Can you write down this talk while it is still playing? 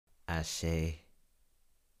Ashe,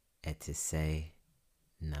 Etise,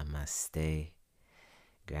 Namaste,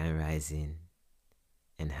 Grand Rising,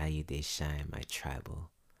 and how you they shine, my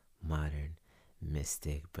tribal, modern,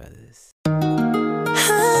 mystic brothers.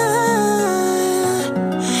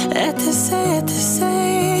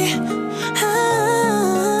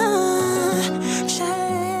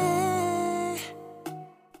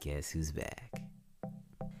 Guess who's back?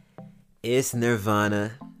 It's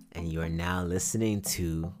Nirvana, and you are now listening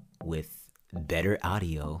to, with better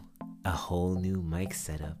audio, a whole new mic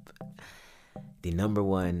setup, the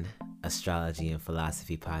 #1 astrology and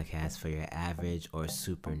philosophy podcast for your average or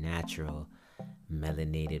supernatural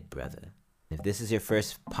melanated brother. If this is your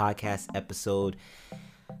first podcast episode,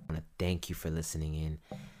 I want to thank you for listening in,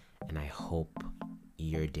 and I hope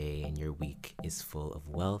your day and your week is full of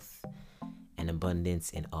wealth and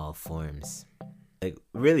abundance in all forms. Like,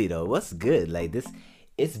 really though, what's good? Like, this,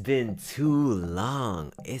 it's been too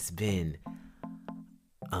long. It's been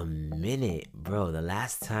a minute, bro. The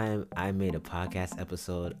last time I made a podcast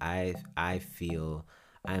episode, I feel,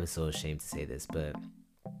 I'm so ashamed to say this, but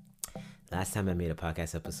last time I made a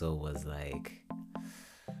podcast episode was like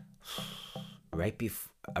right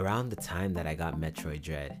before, around the time that I got Metroid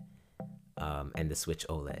Dread and the Switch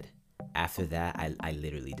OLED. After that, I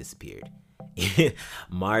literally disappeared.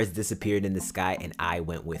 Mars disappeared in the sky and I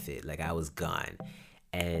went with it. Like, I was gone.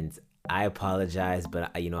 And I apologize,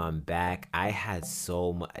 but I'm back. I had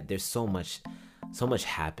so much, there's so much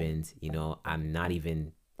happened. I'm not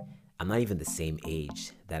even the same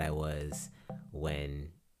age that I was when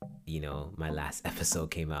my last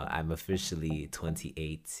episode came out. I'm officially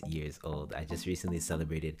 28 years old. I just recently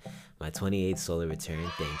celebrated my 28th solar return.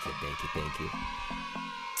 Thank you.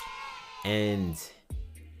 And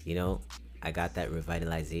I got that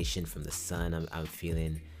revitalization from the sun. I'm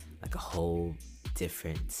feeling like a whole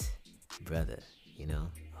different brother, a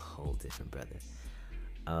whole different brother.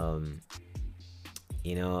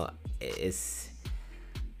 It's,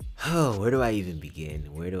 where do I even begin?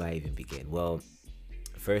 Well,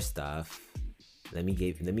 first off, let me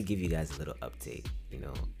give you guys a little update,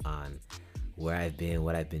 on where I've been,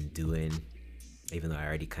 what I've been doing, even though I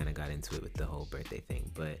already kind of got into it with the whole birthday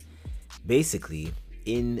thing. But basically,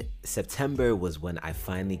 in September was when I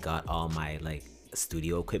finally got all my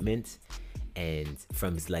studio equipment, and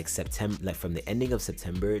from September, from the ending of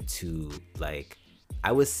September to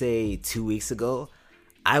I would say 2 weeks ago,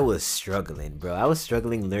 I was struggling, bro. I was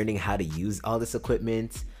struggling learning how to use all this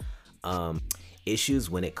equipment. Issues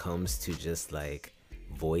when it comes to just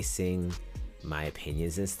voicing my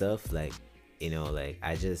opinions and stuff. It's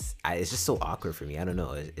just so awkward for me. I don't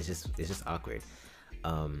know. It's just awkward.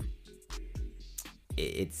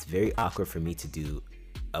 It's very awkward for me to do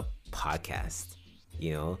a podcast.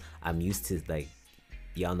 I'm used to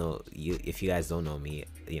y'all know, if you guys don't know me,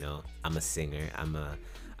 I'm a singer. I'm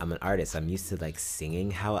an artist. I'm used to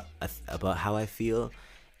singing about how I feel,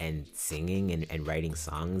 and singing and writing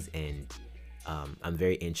songs, and I'm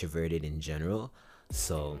very introverted in general.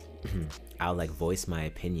 So I'll voice my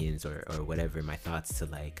opinions or whatever, my thoughts to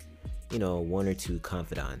one or two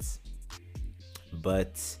confidants.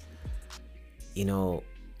 But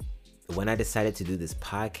when I decided to do this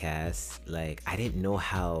podcast, I didn't know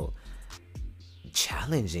how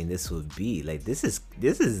challenging this would be. This is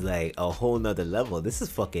a whole nother level. This is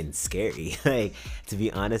fucking scary. To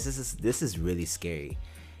be honest, this is really scary.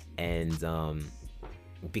 And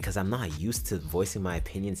because I'm not used to voicing my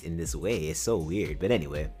opinions in this way, it's so weird. But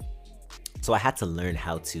anyway, so I had to learn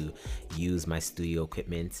how to use my studio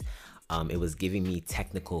equipment. It was giving me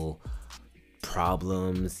technical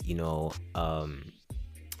problems,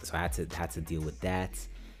 so I had to deal with that,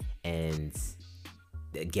 and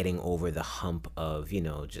getting over the hump of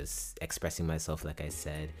just expressing myself, like I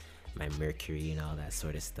said, my Mercury and all that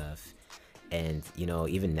sort of stuff. And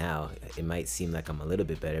even now, it might seem like I'm a little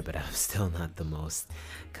bit better, but I'm still not the most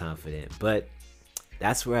confident. But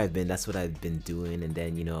that's where I've been. That's what I've been doing. And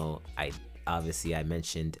then I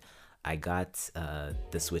mentioned I got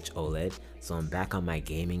the Switch OLED, so I'm back on my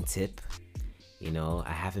gaming tip.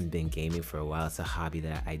 I haven't been gaming for a while. It's a hobby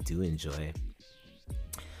that I do enjoy.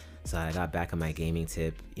 So I got back on my gaming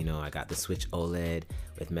tip. I got the Switch OLED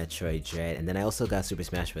with Metroid Dread, and then I also got Super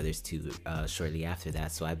Smash Brothers 2 shortly after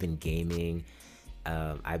that. So I've been gaming.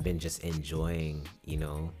 I've been just enjoying,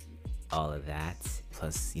 all of that.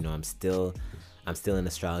 Plus, I'm still in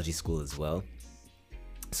astrology school as well.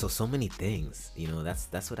 So many things,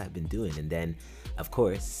 that's what I've been doing. And then, of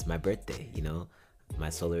course, my birthday, my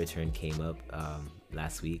solar return came up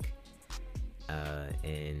last week,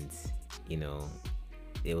 and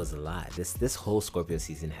it was a lot. This whole Scorpio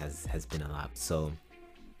season has been a lot. So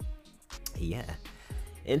yeah,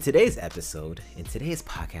 In today's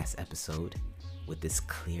podcast episode, with this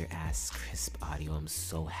clear ass, crisp audio, I'm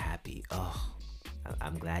so happy. Oh,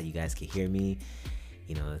 I'm glad you guys can hear me.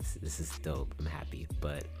 You know, this is dope. I'm happy.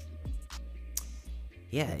 But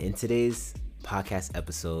yeah, in today's podcast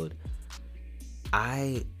episode,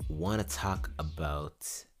 I want to talk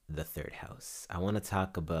about the third house. I want to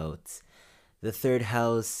talk about the third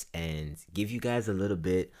house and give you guys a little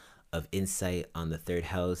bit of insight on the third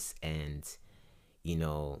house and, you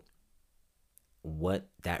know, what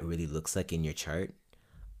that really looks like in your chart,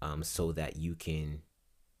 so that you can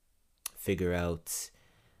figure out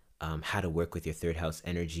how to work with your third house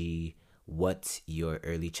energy, what your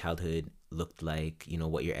early childhood looked like, you know,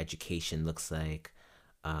 what your education looks like,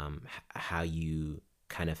 how you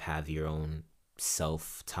kind of have your own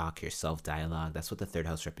self talk, your self dialogue. That's what the third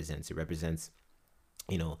house represents. It represents,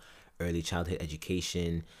 you know, early childhood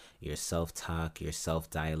education, your self talk, your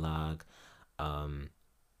self dialogue,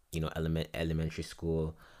 you know, elementary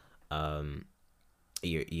school,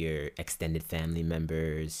 your extended family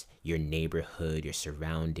members, your neighborhood, your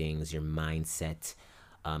surroundings, your mindset.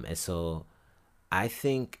 And so I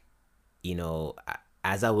think, you know,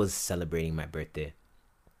 as I was celebrating my birthday,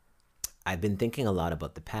 I've been thinking a lot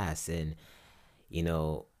about the past. And, you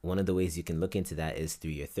know, one of the ways you can look into that is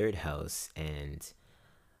through your third house. And,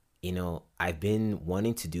 you know, I've been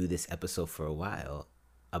wanting to do this episode for a while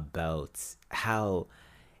about how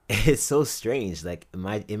it's so strange. Like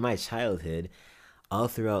in my childhood, all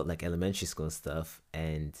throughout like elementary school and stuff,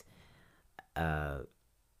 and uh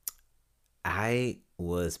I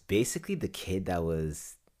was basically the kid that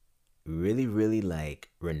was really really like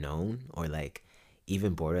renowned, or like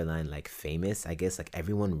even borderline like famous. I guess like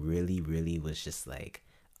everyone really really was just like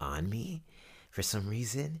on me for some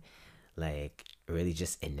reason, like really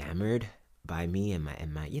just enamored by me and my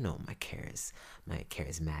you know, my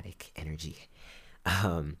charismatic energy.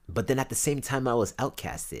 But then at the same time, I was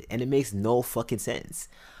outcasted, and it makes no fucking sense,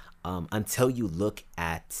 until you look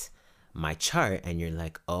at my chart and you're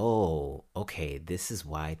like, oh, okay, this is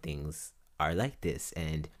why things are like this.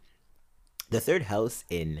 And the third house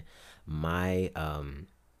my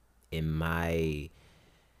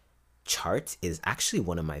chart is actually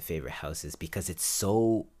one of my favorite houses because it's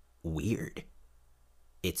so weird.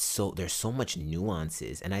 It's so There's so much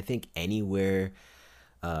nuances, and I think anywhere,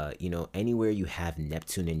 you know, anywhere you have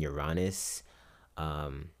Neptune and Uranus,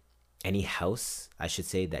 um, any house, I should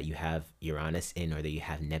say, that you have Uranus in or that you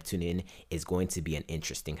have Neptune in is going to be an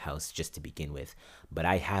interesting house just to begin with. But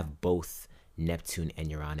I have both Neptune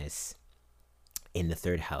and Uranus in the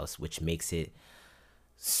third house, which makes it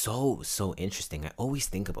so interesting. I always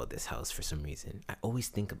think about this house for some reason. I always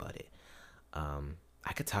think about it.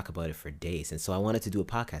 I could talk about it for days, and so I wanted to do a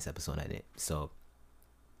podcast episode on it. So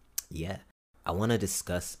yeah, I want to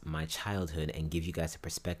discuss my childhood and give you guys a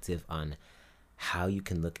perspective on how you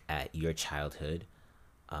can look at your childhood.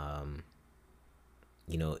 Um,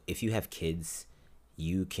 you know, if you have kids,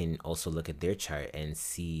 you can also look at their chart and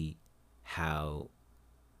see how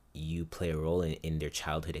you play a role in their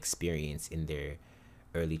childhood experience, in their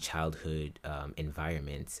early childhood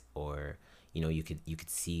environment. Or, you know, you could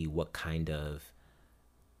see what kind of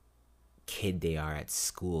kid they are at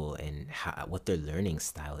school and what their learning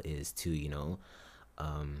style is too, you know.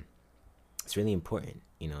 um it's really important,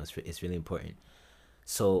 you know. It's really important.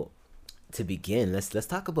 So to begin, let's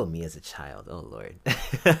talk about me as a child. Oh lord.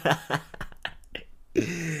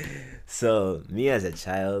 So me as a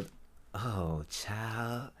child, oh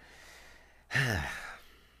child,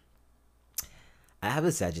 I have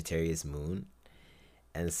a Sagittarius moon.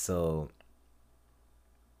 And so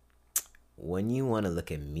when you want to look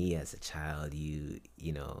at me as a child, you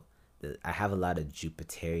know, I have a lot of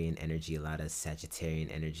Jupiterian energy, a lot of Sagittarian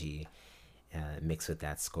energy, mixed with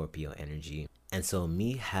that Scorpio energy. And so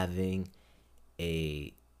me having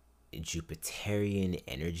a Jupiterian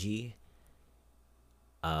energy,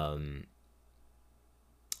 um,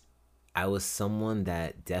 I was someone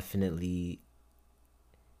that definitely,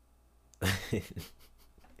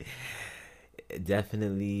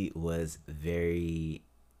 definitely was very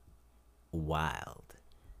wild,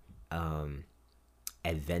 um,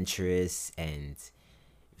 adventurous, and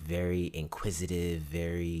very inquisitive,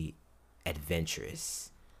 very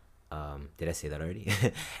adventurous. Did I say that already?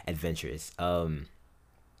 Adventurous. I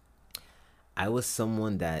was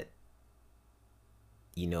someone that,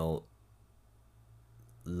 you know,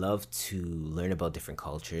 loved to learn about different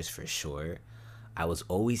cultures for sure. I was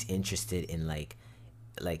always interested in like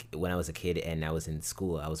when I was a kid and I was in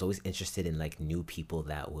school, I was always interested in like new people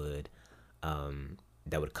that would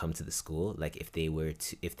come to the school. Like if they were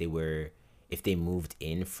if they moved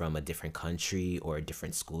in from a different country or a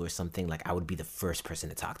different school or something, like I would be the first person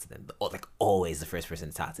to talk to them, or like always the first person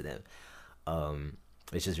to talk to them,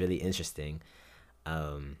 which is really interesting.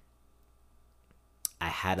 um I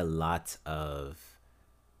had a lot of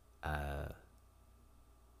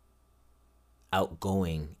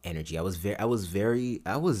outgoing energy. I was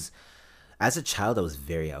as a child, I was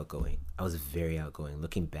very outgoing. I was very outgoing.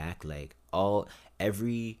 Looking back, like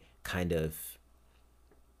every kind of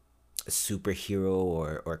superhero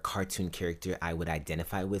or cartoon character I would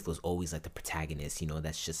identify with was always like the protagonist,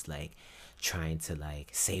 that's just like trying to like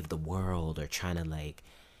save the world, or trying to like,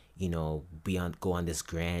 go on this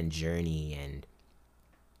grand journey. And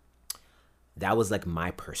that was like my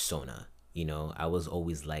persona. I was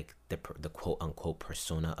always like the quote unquote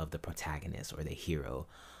persona of the protagonist or the hero,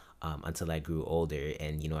 until I grew older,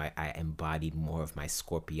 and I embodied more of my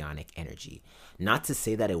scorpionic energy. Not to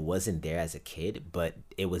say that it wasn't there as a kid, but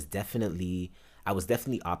I was definitely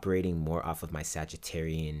operating more off of my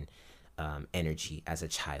Sagittarian energy as a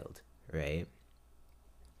child, right?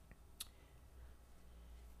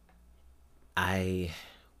 I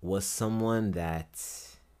was someone that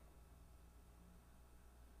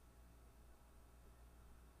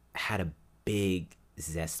had a big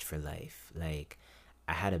zest for life. Like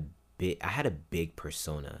I had a big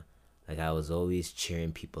persona. Like I was always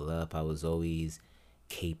cheering people up. I was always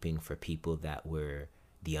caping for people that were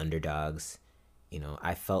the underdogs.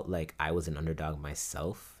 I felt like I was an underdog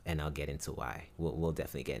myself, and I'll get into why. We'll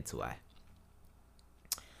definitely get into why.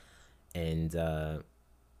 And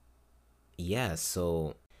yeah,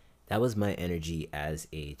 so that was my energy as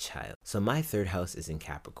a child. So my third house is in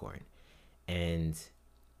Capricorn, and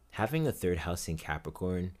having a third house in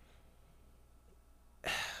Capricorn,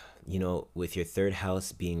 with your third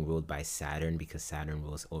house being ruled by Saturn, because Saturn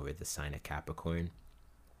rules over the sign of Capricorn,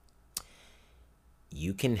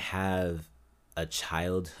 you can have a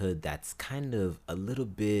childhood that's kind of a little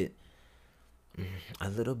bit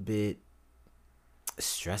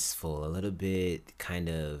stressful, a little bit kind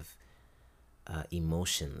of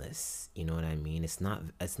emotionless. You know what I mean? It's not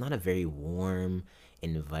a very warm,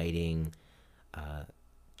 inviting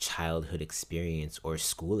childhood experience or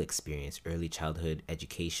school experience, early childhood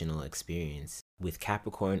educational experience. With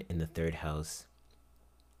Capricorn in the third house,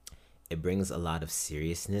 it brings a lot of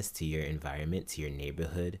seriousness to your environment, to your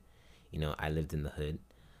neighborhood. I lived in the hood,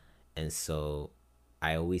 and so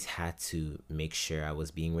I always had to make sure I was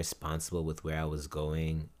being responsible with where I was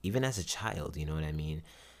going, even as a child. You know what I mean?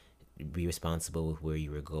 Be responsible with where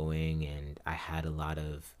you were going. And I had a lot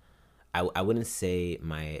of, I wouldn't say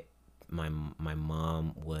my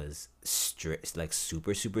mom was strict, like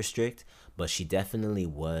super super strict, but she definitely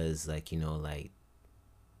was like, like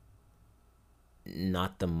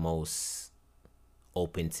not the most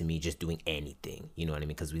open to me just doing anything. You know what I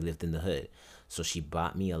mean? Because we lived in the hood. So she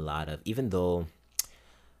bought me a lot of, even though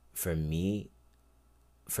for me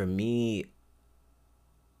for me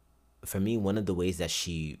one of the ways that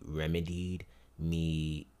she remedied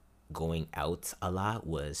me going out a lot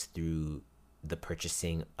was through the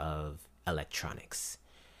purchasing of electronics.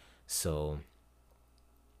 So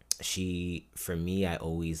for me, I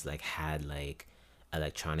always like had like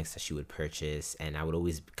electronics that she would purchase, and I would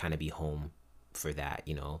always kind of be home for that.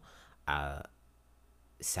 uh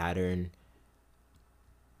saturn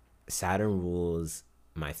Saturn rules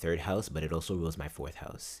my third house, but it also rules my fourth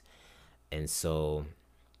house. And so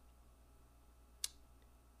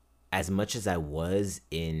as much as I was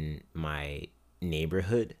in my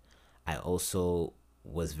neighborhood, I also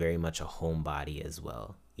was very much a homebody as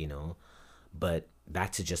well. But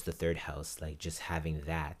back to just the third house, like just having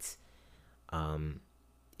that,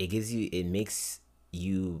 it makes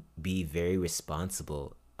you be very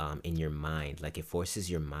responsible in your mind. Like it forces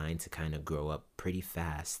your mind to kind of grow up pretty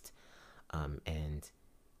fast, and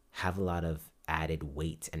have a lot of added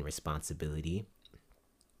weight and responsibility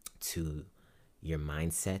to your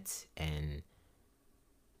mindset and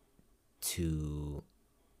to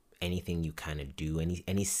anything you kind of do,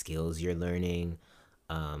 any skills you're learning.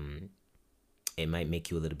 It might make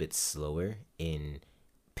you a little bit slower in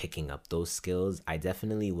picking up those skills. I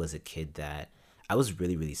definitely was a kid that I was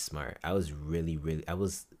really really smart. I was really really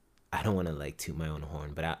I don't want to like toot my own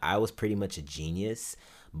horn, but I was pretty much a genius.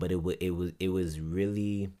 But it was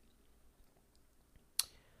really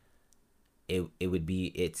it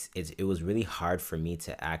was really hard for me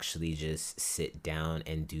to actually just sit down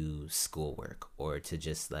and do schoolwork, or to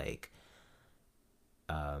just like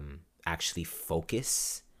actually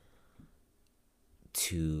focus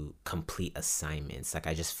to complete assignments. Like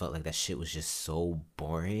I just felt like that shit was just so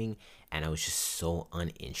boring, and I was just so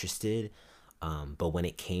uninterested. But when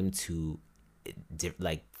it came to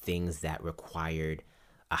like things that required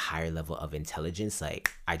a higher level of intelligence,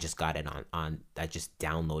 like I just got it on I just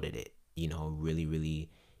downloaded it, really, really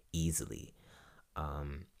easily.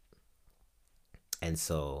 Um, and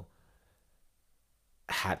so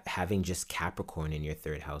having just Capricorn in your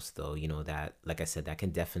third house, though, that, like I said, that can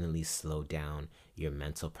definitely slow down your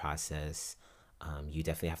mental process. You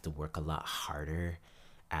definitely have to work a lot harder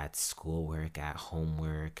at schoolwork, at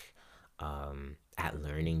homework, at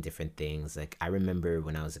learning different things. Like I remember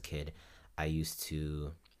when I was a kid, I used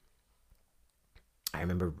to. I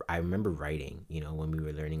remember writing. When we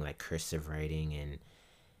were learning like cursive writing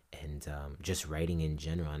and just writing in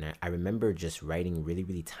general. And I remember just writing really,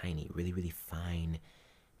 really tiny, really, really fine,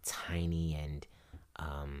 tiny, and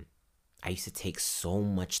I used to take so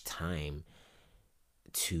much time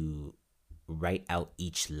to write out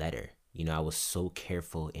each letter. I was so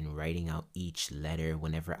careful in writing out each letter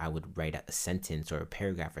whenever I would write a sentence or a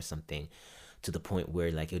paragraph or something, to the point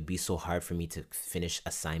where like it would be so hard for me to finish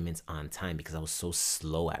assignments on time because I was so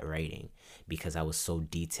slow at writing, because I was so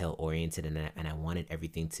detail oriented, and I wanted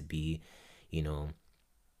everything to be, you know,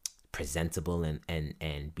 presentable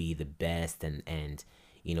and be the best. And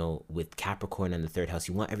with Capricorn in the third house,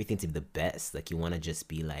 you want everything to be the best. Like you want to just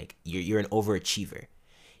be like you're an overachiever.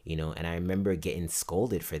 And I remember getting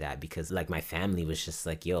scolded for that because like my family was just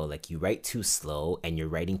like, yo, like you write too slow and you're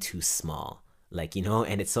writing too small. Like,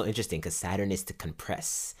 and it's so interesting because Saturn is to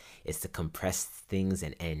compress things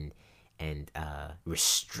and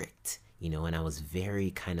restrict, and I was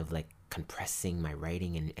very kind of like compressing my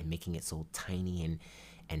writing and making it so tiny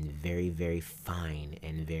and very, very fine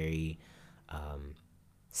and very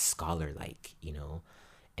scholar like,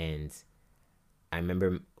 and I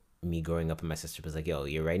remember me growing up and my sister was like, yo,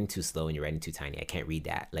 you're writing too slow and you're writing too tiny. I can't read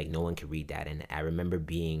that. Like no one can read that. And I remember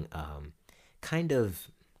being kind of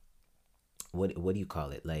what do you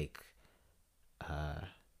call it? Like uh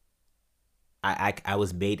I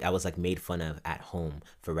was like made fun of at home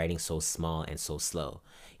for writing so small and so slow,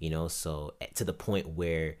 so to the point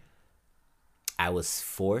where I was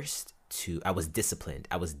disciplined.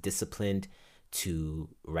 I was disciplined to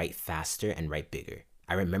write faster and write bigger.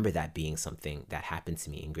 I remember that being something that happened to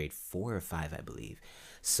me in grade 4 or 5, I believe.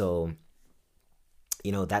 So,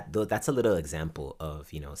 that's a little example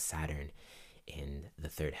of, Saturn in the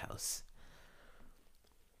third house.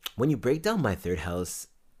 When you break down my third house,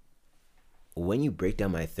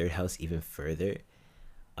 even further,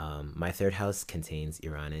 my third house contains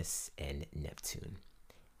Uranus and Neptune.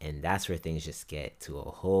 And that's where things just get to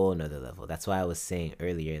a whole nother level. That's why I was saying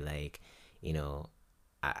earlier, like, you know,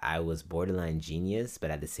 I was borderline genius,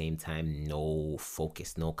 but at the same time, no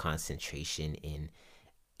focus, no concentration in,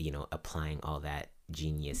 applying all that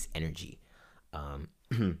genius energy. Um,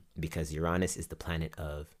 because Uranus is the planet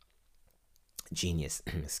of genius.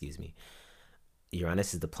 Excuse me.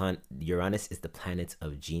 Uranus is the planet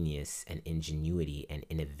of genius and ingenuity and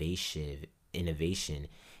innovation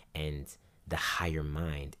and the higher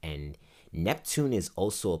mind. And Neptune is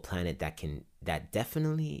also a planet that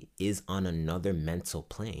definitely is on another mental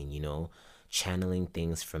plane, channeling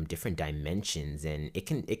things from different dimensions, and it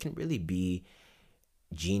can really be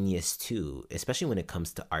genius too, especially when it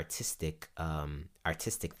comes to artistic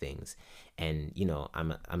things. And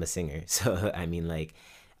I'm a singer, so I mean, like,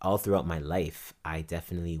 all throughout my life I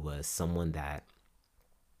definitely was someone that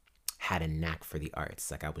had a knack for the arts.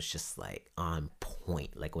 Like I was just like on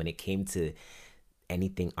point. Like when it came to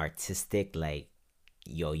anything artistic, like,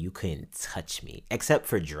 yo, you couldn't touch me except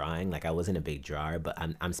for drawing. Like I wasn't a big drawer, but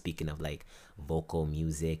I'm speaking of like vocal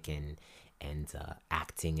music and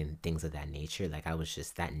acting and things of that nature. Like I was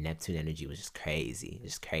just, that Neptune energy was just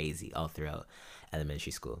crazy all throughout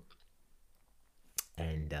elementary school.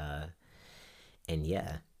 And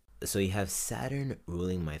yeah, so you have Saturn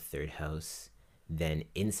ruling my third house. Then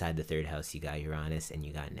inside the third house, you got Uranus and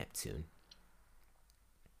you got Neptune,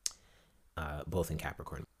 both in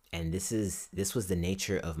Capricorn. And this was the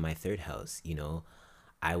nature of my third house.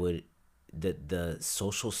 I would the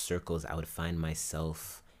social circles I would find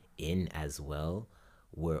myself in as well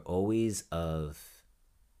were always of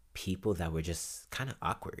people that were just kind of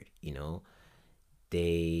awkward.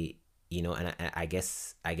 They, and I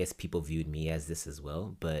guess people viewed me as this as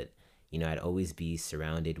well. But I'd always be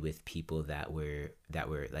surrounded with people that were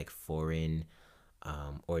like foreign,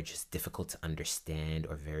 or just difficult to understand,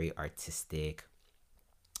 or very artistic.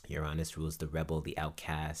 Uranus rules the rebel, the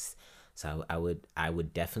outcast. So I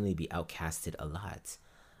would definitely be outcasted a lot.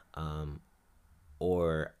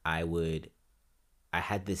 Or I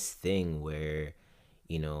had this thing where,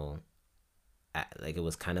 you know, like it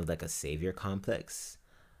was kind of like a savior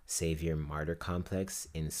martyr complex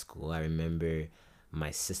in school. I remember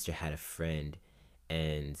my sister had a friend,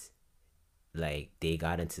 and like they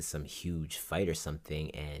got into some huge fight or something,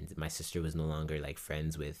 and my sister was no longer like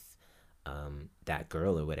friends with that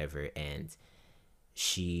girl or whatever, and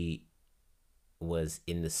she was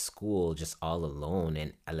in the school just all alone,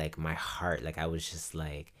 and like my heart, like I was just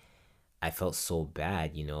like, I felt so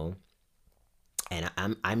bad, you know. And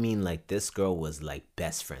I mean, like, this girl was like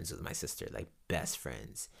best friends with my sister, like best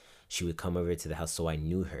friends. She would come over to the house, so I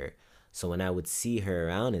knew her. So when I would see her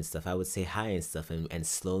around and stuff, I would say hi and stuff, and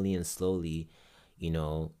slowly and slowly, you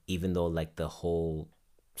know, even though like the whole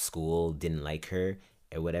school didn't like her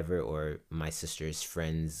or whatever, or my sister's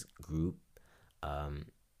friends group um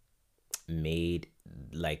made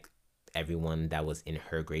like everyone that was in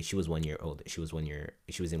her grade, she was 1 year older, she was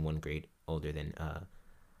in one grade older than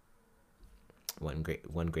one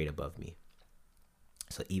grade above me.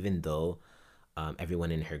 So even though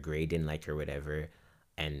everyone in her grade didn't like her, whatever,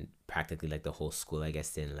 and practically like the whole school, I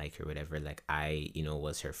guess, didn't like her, whatever, like I, you know,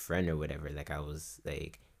 was her friend or whatever. Like I was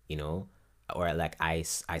like, you know, or like I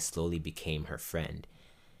slowly became her friend,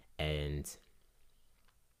 and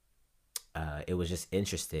it was just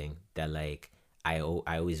interesting that like I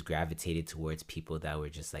always gravitated towards people that were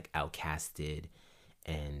just like outcasted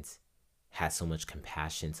and had so much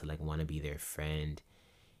compassion to like want to be their friend,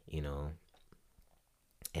 you know,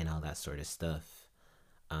 and all that sort of stuff.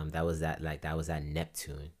 That was that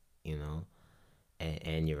Neptune, you know,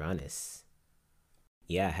 and Uranus.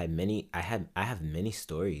 Yeah, I have many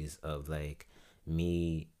stories of like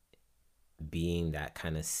me being that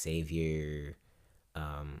kind of savior,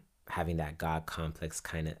 having that God complex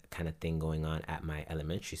kind of thing going on at my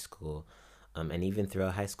elementary school, and even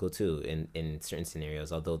throughout high school too. In certain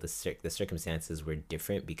scenarios, although the circumstances were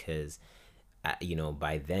different because, you know,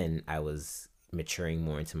 by then I was maturing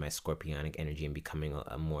more into my scorpionic energy and becoming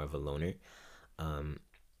a more of a loner. Um,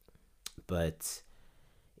 but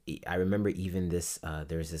I remember even this.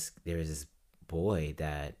 There was this boy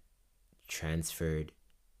that transferred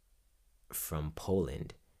from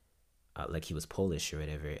Poland, like he was Polish or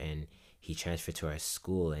whatever, and he transferred to our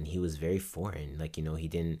school, and he was very foreign. Like, you know, he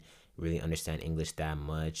didn't really understand English that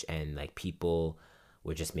much, and like people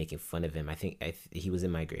were just making fun of him. I think he was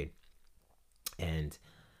in my grade, and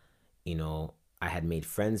you know, I had made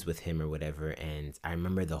friends with him or whatever, and I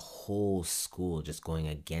remember the whole school just going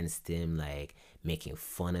against him, like making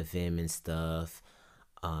fun of him and stuff.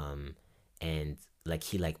 Um, and like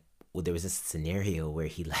he like well, there was this scenario where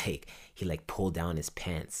he like pulled down his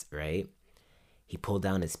pants, right? He pulled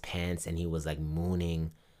down his pants and he was like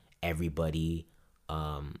mooning everybody,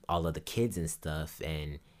 all of the kids and stuff.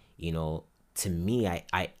 And you know, to me,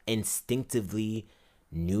 I instinctively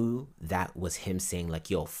knew that was him saying like,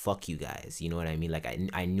 yo, fuck you guys, you know what I mean? Like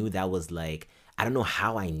I knew that was like, I don't know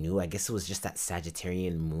how I knew. I guess it was just that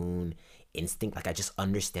Sagittarian moon instinct. Like I just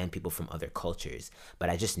understand people from other cultures, but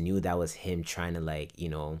I just knew that was him trying to like, you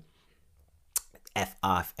know, F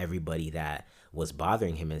off everybody that was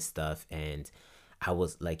bothering him and stuff. And I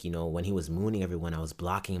was like, you know, when he was mooning everyone, I was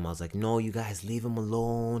blocking him. I was like, no, you guys leave him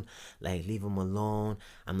alone. Like, leave him alone.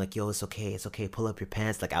 I'm like, yo, it's okay. It's okay. Pull up your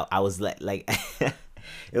pants. Like, I was like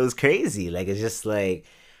it was crazy. Like, it's just like,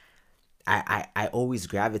 I always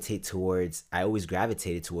gravitated towards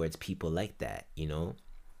people like that, you know?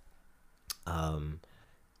 Um,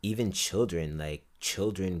 Even children, like,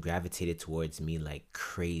 children gravitated towards me like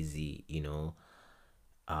crazy, you know?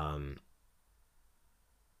 Um,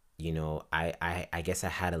 I guess I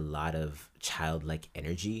had a lot of childlike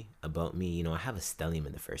energy about me. You know, I have a stellium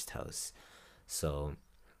in the first house. So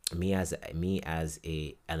me as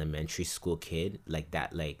a elementary school kid, like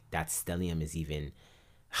that stellium is even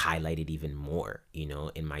highlighted even more, you know,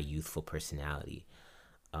 in my youthful personality.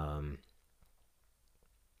 Um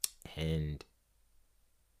and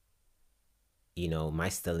you know, my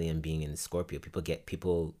stellium being in Scorpio,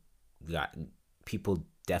 got people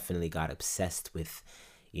definitely got obsessed with,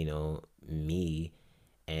 you know, me.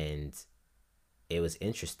 And it was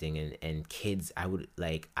interesting. And kids, I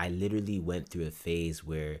literally went through a phase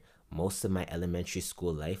where most of my elementary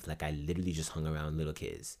school life, like I literally just hung around little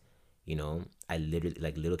kids, you know. I literally,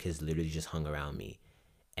 like, little kids literally just hung around me.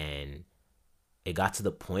 And it got to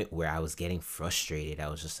the point where I was getting frustrated. I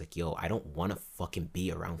was just like, yo, I don't want to fucking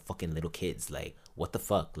be around fucking little kids. Like, what the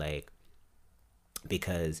fuck? Like,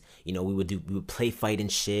 because, you know, we would play fight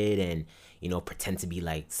and shit, and, you know, pretend to be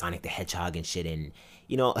like Sonic the Hedgehog and shit. And,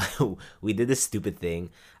 you know, we did this stupid thing.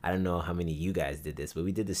 I don't know how many of you guys did this, but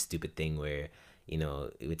we did this stupid thing where, you know,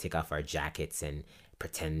 we would take off our jackets and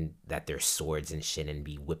pretend that they're swords and shit, and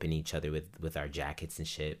be whipping each other with our jackets and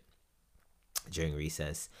shit during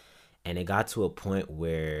recess. And it got to a point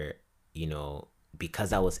where, you know,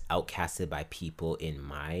 because I was outcasted by people in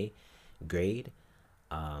my grade,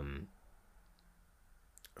 um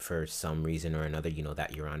for some reason or another,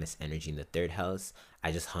 that Uranus energy in the third house,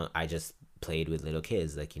 I just played with little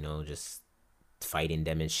kids, like, just fighting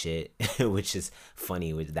them and shit, which is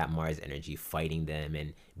funny with that Mars energy, fighting them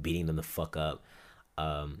and beating them the fuck up.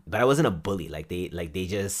 But I wasn't a bully. Like they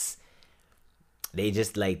just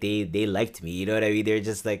like they liked me. You know what I mean? They're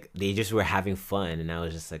just like they just were having fun, and I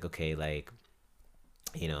was just like, okay, like,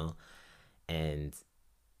 you know, and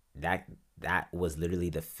that that was literally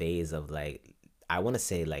the phase of, like, I want to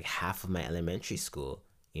say like half of my elementary school.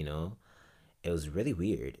 You know, it was really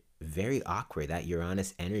weird, very awkward, that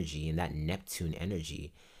Uranus energy and that Neptune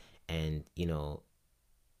energy, and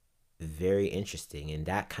very interesting. And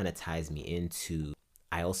that kind of ties me into,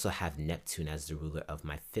 I also have Neptune as the ruler of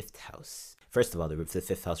my fifth house. First of all, the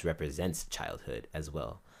fifth house represents childhood as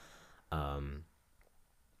well. Um,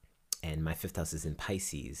 and my fifth house is in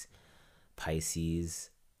Pisces. Pisces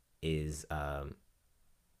is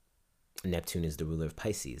Neptune is the ruler of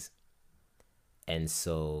Pisces. And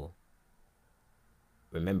so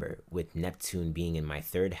remember, with Neptune being in my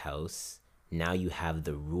third house, now you have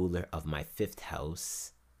the ruler of my fifth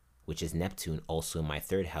house, which is Neptune, also in my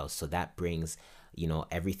third house. So that brings,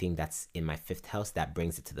 everything that's in my fifth house, that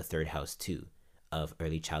brings it to the third house too, of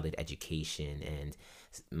early childhood education and,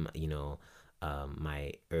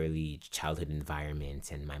 my early childhood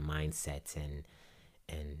environment and my mindset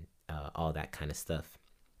and all that kind of stuff.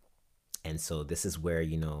 And so this is where,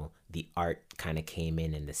 the art kind of came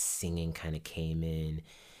in, and the singing kind of came in,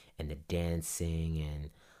 and the dancing,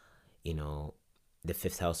 and, you know, the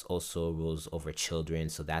fifth house also rules over children.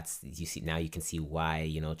 So that's, you see, now you can see why,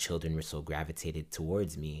 children were so gravitated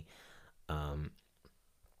towards me. Um,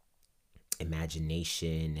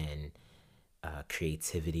 Imagination and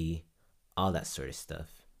creativity, all that sort of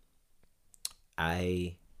stuff.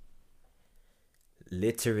 I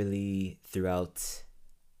literally, throughout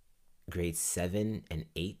grade 7 and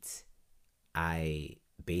 8, I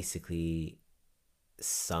basically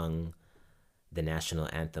sung the national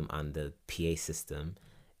anthem on the PA system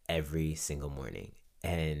every single morning.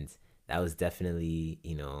 And that was definitely,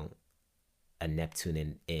 a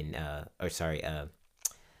Neptune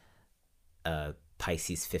a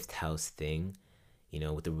Pisces fifth house thing,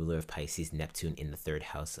 with the ruler of Pisces, Neptune, in the third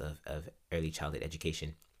house of early childhood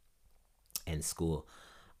education and school.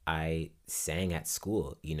 I sang at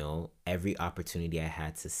school, every opportunity I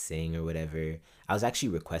had to sing or whatever. I was actually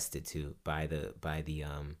requested to by the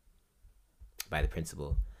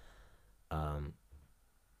principal. Um,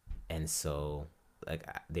 and so, like,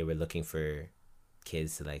 they were looking for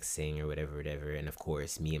kids to like sing or whatever, whatever. And of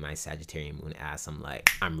course, me and my Sagittarian moon ass, I'm like,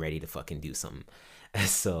 I'm ready to fucking do something.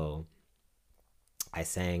 So I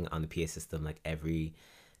sang on the PA system like every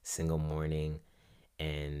single morning,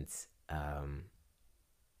 and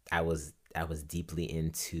I was deeply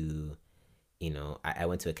into, I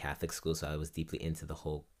went to a Catholic school, so I was deeply into the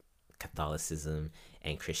whole Catholicism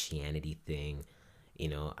and Christianity thing.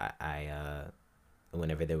 I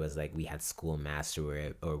whenever there was like, we had school mass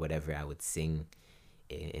or whatever, I would sing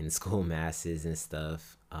in school masses and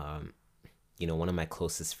stuff. One of my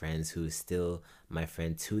closest friends, who is still my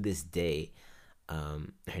friend to this day,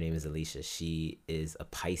 her name is Alicia. She is a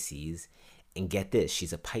Pisces, and get this,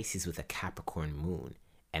 she's a Pisces with a Capricorn moon,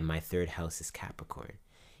 and my third house is Capricorn.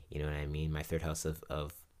 You know what I mean? My third house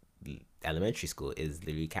of elementary school is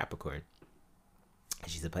literally Capricorn.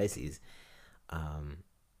 She's a Pisces.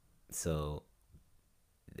 So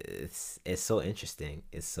it's so interesting.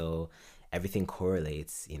 It's so, everything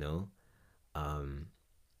correlates,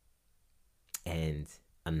 and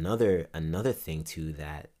another thing too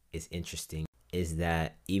that is interesting is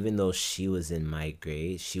that even though she was in my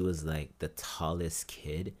grade, she was like the tallest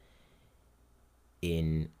kid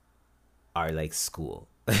in our like school.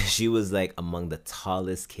 She was like among the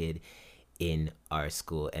tallest kid in our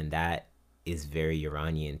school, and that is very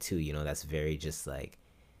Uranian too. That's very just like,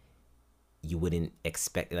 you wouldn't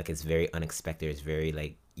expect, like, it's very unexpected. It's very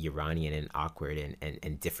like Uranian and awkward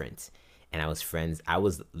and different. And I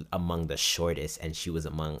was among the shortest, and she was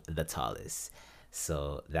among the tallest.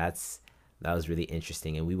 So that was really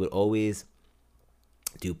interesting. And we would always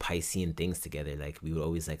do Piscean things together. Like, we would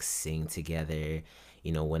always like sing together,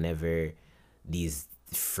 whenever these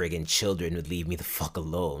friggin' children would leave me the fuck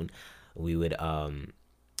alone. We would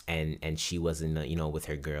and she wasn't, with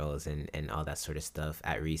her girls and all that sort of stuff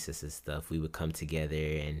at recess and stuff. We would come together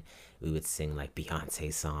and we would sing like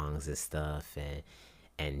Beyonce songs and stuff,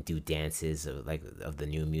 and do dances of the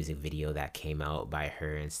new music video that came out by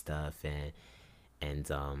her and stuff, and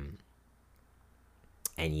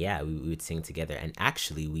yeah, we would sing together. And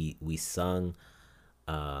actually, we sung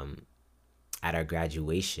at our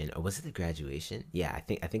graduation, or was it the graduation? Yeah, I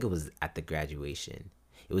think it was at the graduation.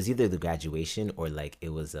 It was either the graduation or like it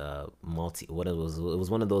was a multi what it was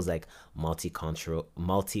one of those like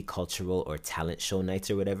multicultural or talent show nights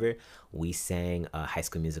or whatever. We sang a High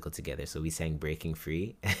School Musical together. So we sang Breaking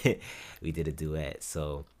Free. We did a duet.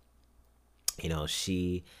 So,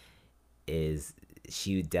 she is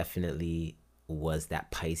she definitely was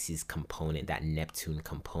that Pisces component, that Neptune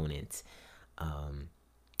component, um,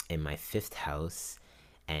 in my fifth house,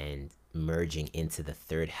 and merging into the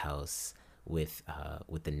third house with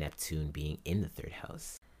the Neptune being in the third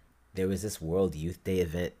house. There was this World Youth Day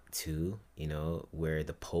event too, where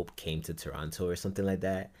the Pope came to Toronto or something like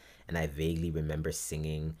that, and I vaguely remember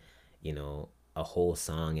singing, a whole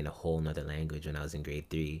song in a whole nother language when I was in grade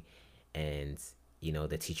three, and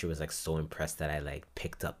the teacher was like so impressed that I like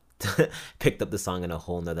picked up the song in a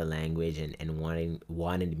whole nother language, and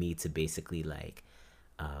wanted me to basically like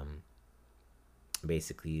um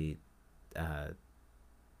basically uh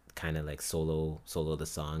kind of like solo the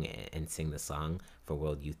song, and sing the song for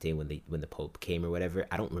World Youth Day when the Pope came or whatever.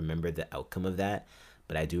 I don't remember the outcome of that,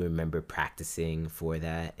 but I do remember practicing for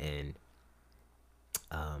that, and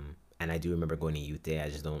I do remember going to Youth Day. I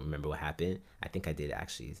just don't remember what happened. I think I did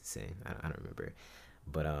actually sing. I don't remember,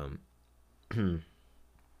 but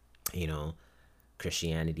you know,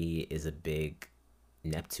 Christianity is a big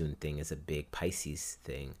Neptune thing, is a big Pisces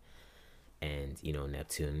thing, and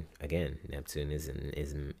Neptune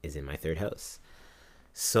is in my third house.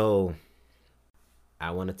 So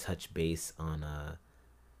I want to touch base on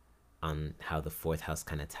how the fourth house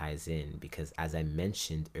kind of ties in, because as I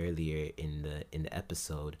mentioned earlier in the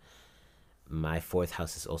episode, my fourth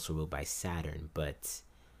house is also ruled by Saturn, but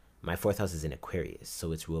my fourth house is in Aquarius,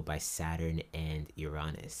 so it's ruled by Saturn and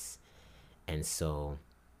Uranus. And so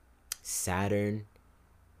Saturn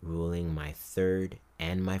ruling my third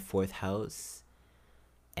and my fourth house,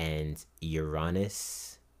 and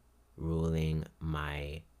Uranus ruling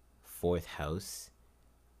my fourth house.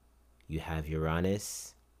 You have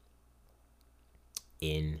Uranus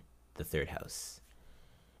in the third house.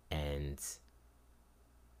 And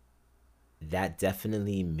that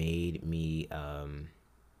definitely made me,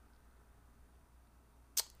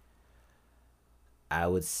 I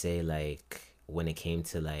would say, like, when it came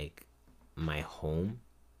to like my home,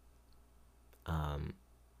 um,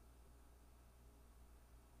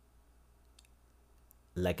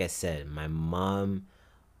 like I said, my mom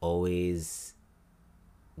always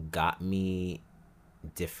got me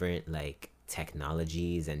different like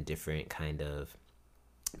technologies and different kind of,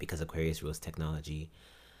 because Aquarius rules technology,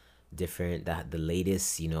 different, that the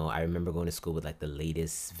latest, I remember going to school with like the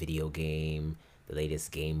latest video game, the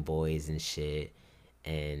latest Game Boys and shit.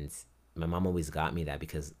 And my mom always got me that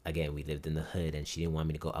because, again, we lived in the hood and she didn't want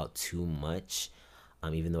me to go out too much.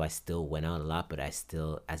 Even though I still went out a lot, but I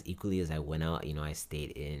still, as equally as I went out, I stayed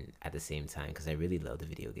in at the same time because I really love the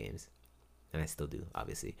video games, and I still do,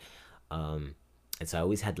 obviously. Um, and so I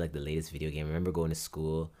always had like the latest video game. I remember going to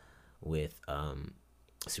school with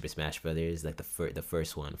Super Smash Brothers, like the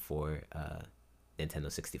first one for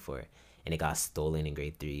Nintendo 64, and it got stolen in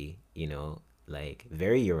grade three. Like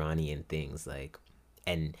very Uranian things, like,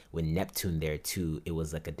 and with Neptune there too, it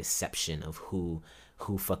was like a deception of who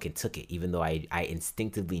fucking took it. Even though I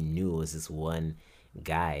instinctively knew it was this one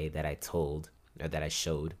guy that I told, or that I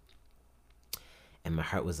showed, and my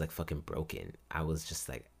heart was like fucking broken. I was just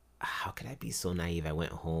like, how could I be so naive? I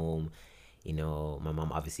went home, my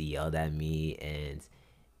mom obviously yelled at me, and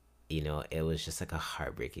it was just like a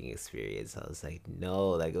heartbreaking experience. I was like, no,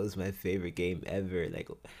 like it was my favorite game ever. Like,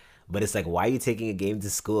 but it's like, why are you taking a game to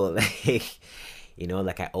school? Like,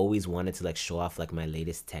 like I always wanted to like show off like my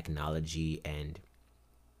latest technology. And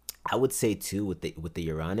I would say too, with the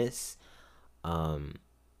Uranus, um,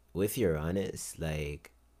 with Uranus,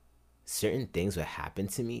 like certain things would happen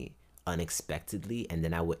to me unexpectedly, and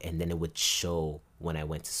then it would show when I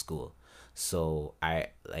went to school. So I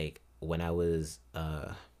like when I was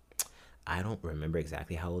I don't remember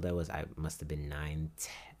exactly how old I was. I must have been 9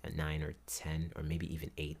 or 10, or maybe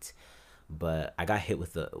even 8. But I got hit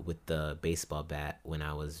with the baseball bat when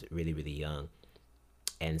I was really really young,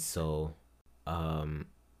 and so um,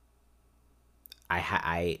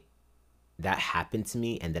 I that happened to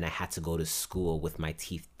me, and then I had to go to school with my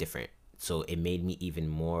teeth different. So it made me even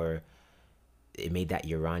more. It made that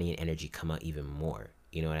Uranian energy come out even more.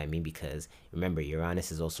 You know what I mean? Because remember,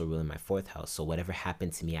 Uranus is also ruling my fourth house. So whatever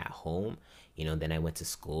happened to me at home, then I went to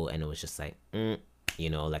school, and it was just like,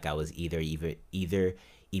 like I was either even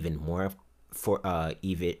more for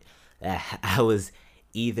even I was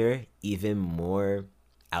either even more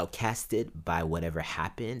outcasted by whatever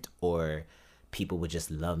happened, or people would just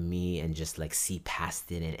love me and just like see past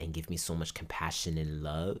it and give me so much compassion and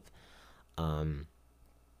love,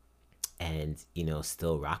 and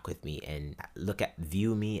still rock with me and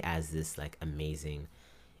view me as this like amazing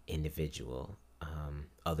individual,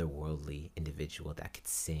 otherworldly individual that could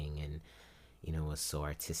sing and was so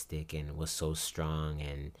artistic and was so strong,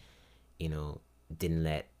 and didn't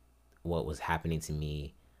let what was happening to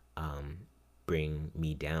me bring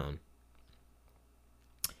me down.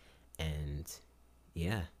 And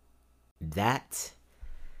yeah, that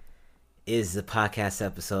is the podcast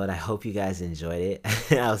episode. I hope you guys enjoyed it.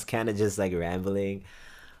 I was kind of just like rambling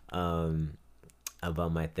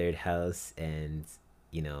about my third house, and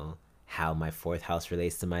how my fourth house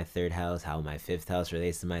relates to my third house, how my fifth house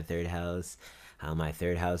relates to my third house, how my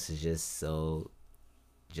third house is just a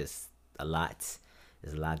lot.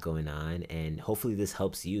 There's a lot going on, and hopefully this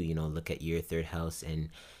helps you, look at your third house and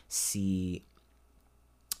see,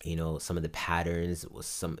 some of the patterns,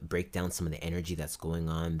 break down some of the energy that's going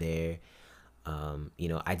on there.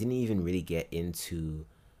 I didn't even really get into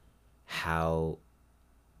how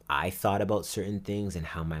I thought about certain things and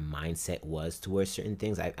how my mindset was towards certain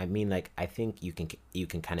things. I mean, like, I think you can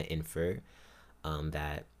kind of infer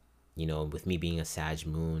that, with me being a Sag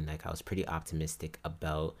moon, like, I was pretty optimistic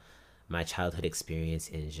about my childhood experience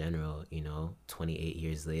in general, 28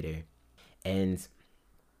 years later. And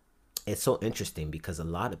it's so interesting because a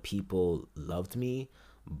lot of people loved me,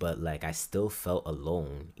 but like I still felt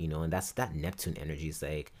alone, and that's that Neptune energy. Is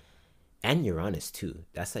like, and Uranus too.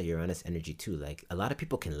 That's that Uranus energy too. Like, a lot of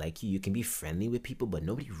people can like you can be friendly with people, but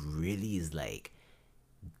nobody really is like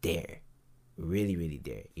there, really, really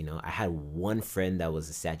there. I had one friend that was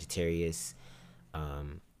a Sagittarius.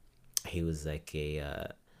 He was like he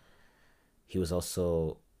was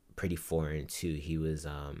also pretty foreign too. He was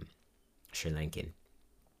Sri Lankan.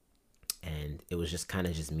 And it was just kind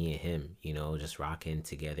of just me and him, just rocking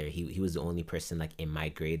together. He was the only person like in my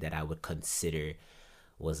grade that I would consider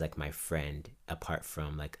was like my friend, apart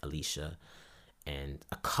from like Alicia and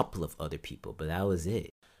a couple of other people, but that was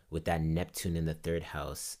it. With that Neptune in the third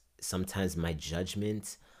house, sometimes my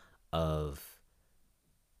judgment of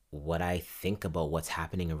what I think about what's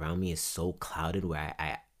happening around me is so clouded, where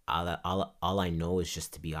all I know is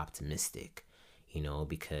just to be optimistic,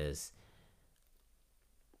 because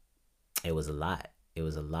it was a lot. It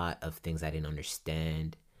was a lot of things I didn't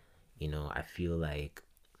understand. I feel like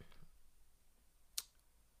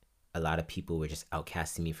a lot of people were just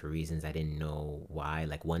outcasting me for reasons I didn't know why.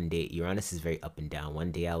 Like, one day, Uranus is very up and down.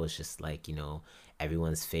 One day I was just like,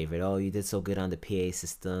 everyone's favorite. Oh, you did so good on the PA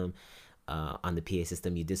system.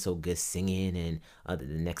 You did so good singing, and the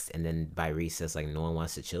next, and then by recess, like, no one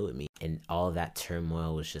wants to chill with me. And all that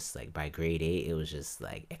turmoil was just like, by grade 8, it was just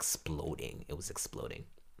like exploding. It was exploding.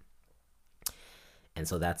 And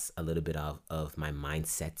so that's a little bit of my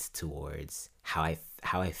mindset towards how I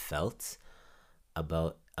felt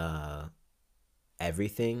about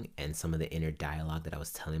everything, and some of the inner dialogue that I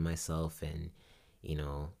was telling myself, and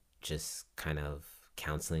just kind of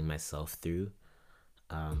counseling myself through.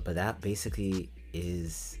 But that basically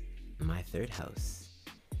is my third house.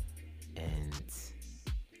 And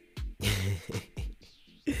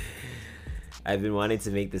I've been wanting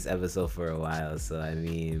to make this episode for a while, so I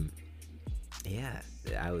mean, yeah,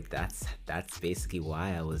 that's basically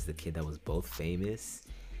why I was the kid that was both famous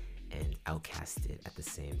and outcasted at the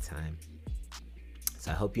same time.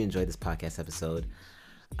 So I hope you enjoyed this podcast episode.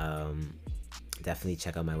 Definitely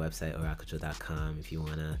check out my website, oracle.com, if you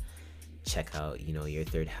want to check out, your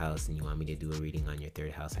third house, and you want me to do a reading on your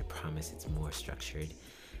third house. I promise it's more structured.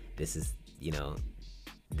 This is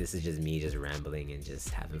just me just rambling and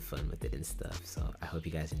just having fun with it and stuff. So I hope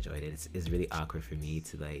you guys enjoyed it. It's really awkward for me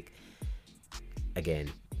to, like,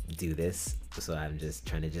 again, do this. So I'm just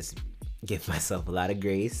trying to just give myself a lot of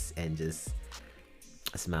grace and just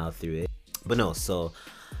smile through it. But no, so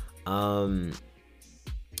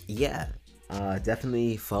yeah,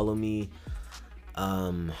 definitely follow me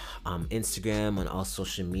on Instagram, on all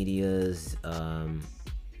social medias.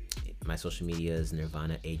 My social media is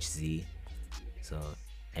Nirvana HZ, so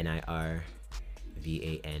NIRVANHAIHZ.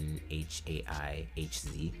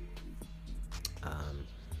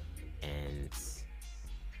 And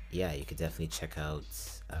yeah, you could definitely check out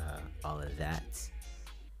all of that.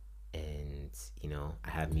 And I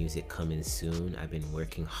have music coming soon. I've been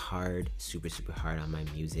working hard, super hard on my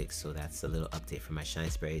music, so that's a little update for my Shine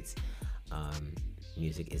Sprites.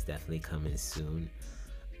 Music is definitely coming soon.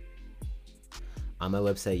 On my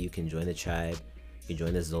website, you can join the tribe. You can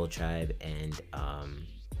join the Zol tribe and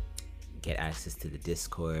get access to the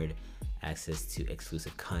Discord, access to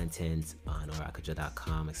exclusive content on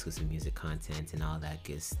oracle.com, exclusive music content, and all that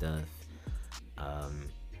good stuff.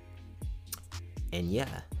 And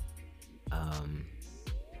yeah,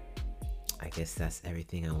 I guess that's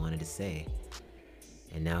everything I wanted to say.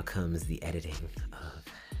 And now comes the editing of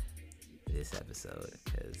this episode,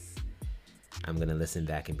 because I'm gonna listen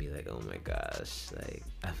back and be like, oh my gosh, like,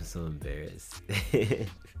 I'm so embarrassed.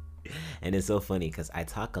 And it's so funny because I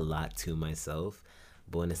talk a lot to myself,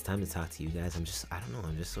 but when it's time to talk to you guys, I don't know,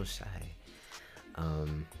 I'm just so shy.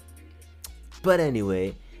 But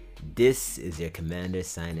anyway, this is your commander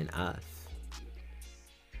signing off.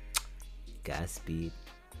 Godspeed.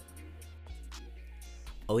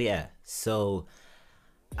 Oh yeah, so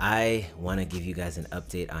I want to give you guys an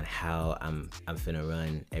update on how I'm finna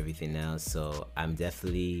run everything now. So I'm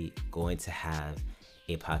definitely going to have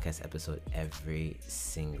a podcast episode every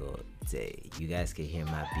single day. You guys can hear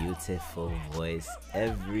my beautiful voice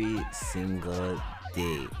every single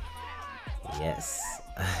day. Yes,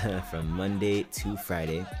 from Monday to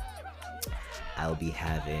Friday, I'll be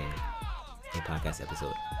having a podcast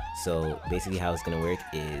episode. So basically how it's gonna work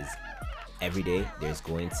is every day there's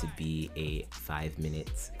going to be a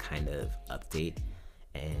 5-minute kind of update,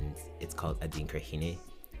 and it's called Adinkrahine.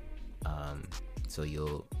 So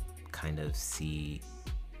you'll kind of see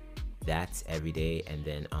that every day, and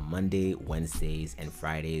then on Monday, Wednesdays, and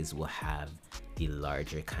Fridays we'll have the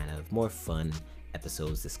larger kind of more fun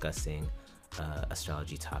episodes discussing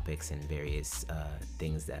astrology topics and various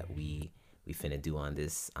things that we finna do on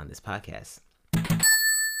this podcast.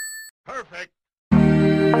 Perfect.